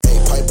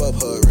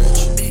Hood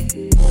rich.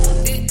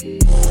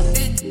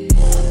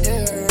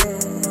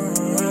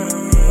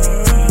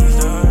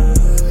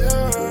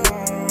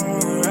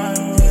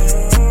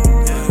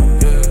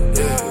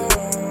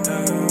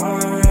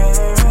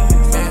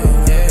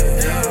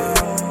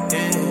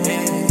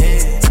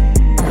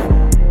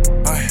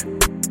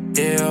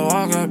 Yeah,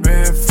 walk up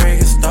in a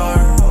freaking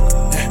store.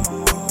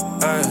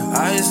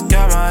 I just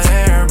got my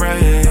hair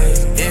braided.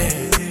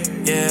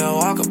 Yeah,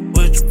 walk up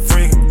with your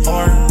freaking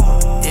whore.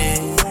 Yeah,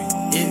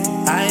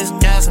 I just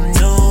got some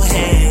new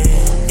head.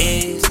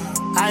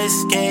 I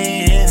just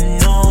skated in a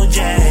new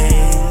jag.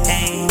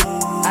 Hey,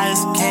 I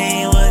just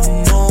came with a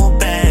new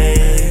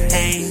bag.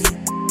 Hey,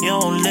 you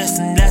don't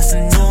listen, that's a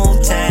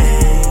new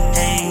tag.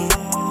 Hey,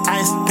 I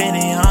just spent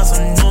it on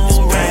some new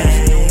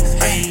rags.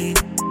 Hey,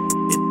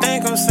 you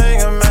think I'm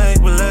singing make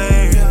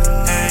believe?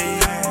 Hey,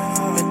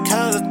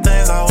 because of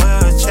things I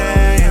will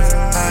change.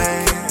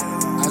 Hey,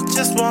 I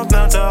just want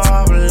them to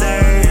all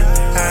believe.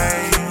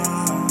 Hey,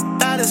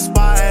 that is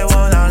why they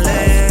will not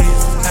leave.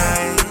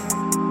 Hey,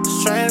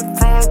 straight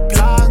from the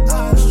block,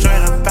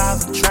 straight up out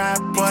the trap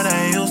where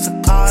they used to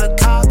call the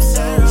cops.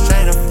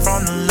 Straight up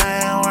from the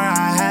land where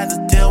I had to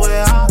deal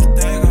with ops.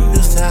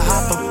 Used to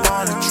hop up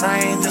on the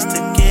train just to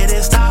get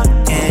it stopped.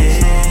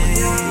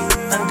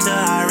 Yeah, until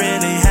I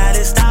really had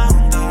it stopped.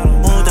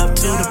 Moved up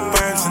to the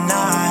burbs and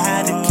now I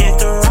had to kick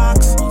the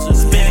rocks.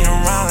 Spinning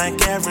around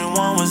like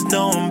everyone was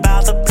knowing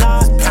about the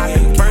block.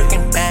 Popping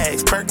Birkin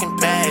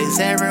bags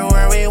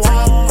everywhere we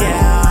walk.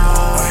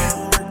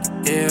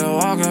 Yeah,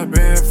 walk up in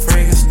a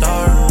freaking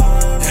store.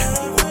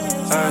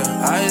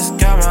 I just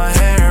got my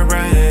hair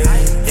braided.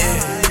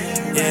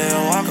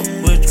 Yeah, walk up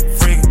with your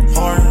freaking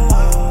whore.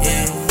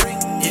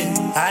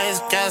 Yeah, I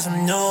just got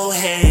some new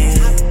head.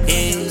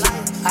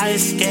 I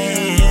just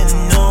skated in a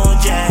new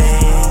jag.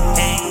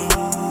 Hey,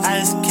 I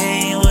just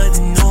came with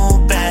a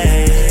new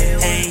bag.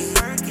 Hey,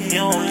 you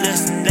don't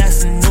listen,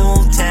 that's a new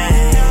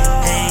tag.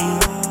 Hey,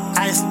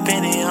 I just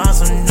spent it on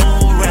some new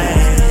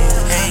rags.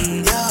 Hey,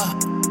 yeah,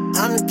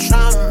 I'm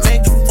trying to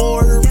make the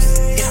Forbes.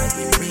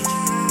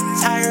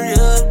 Tired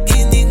of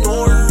getting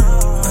ignored.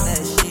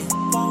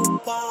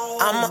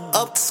 I'ma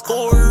up the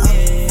score.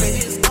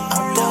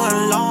 I'm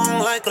going long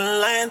like a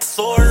land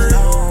sword.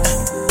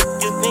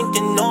 You think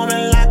you know me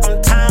like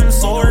I'm Time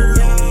Sword.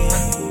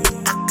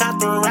 I got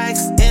the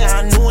racks and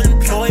I new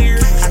employer.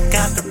 I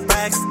got the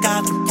racks,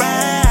 got the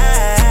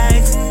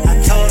bags. I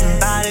told them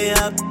body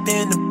up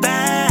in the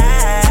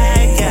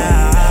bag.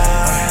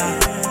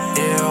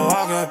 Yeah,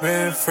 walk up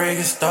in a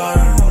freaking store.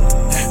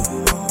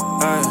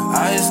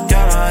 I just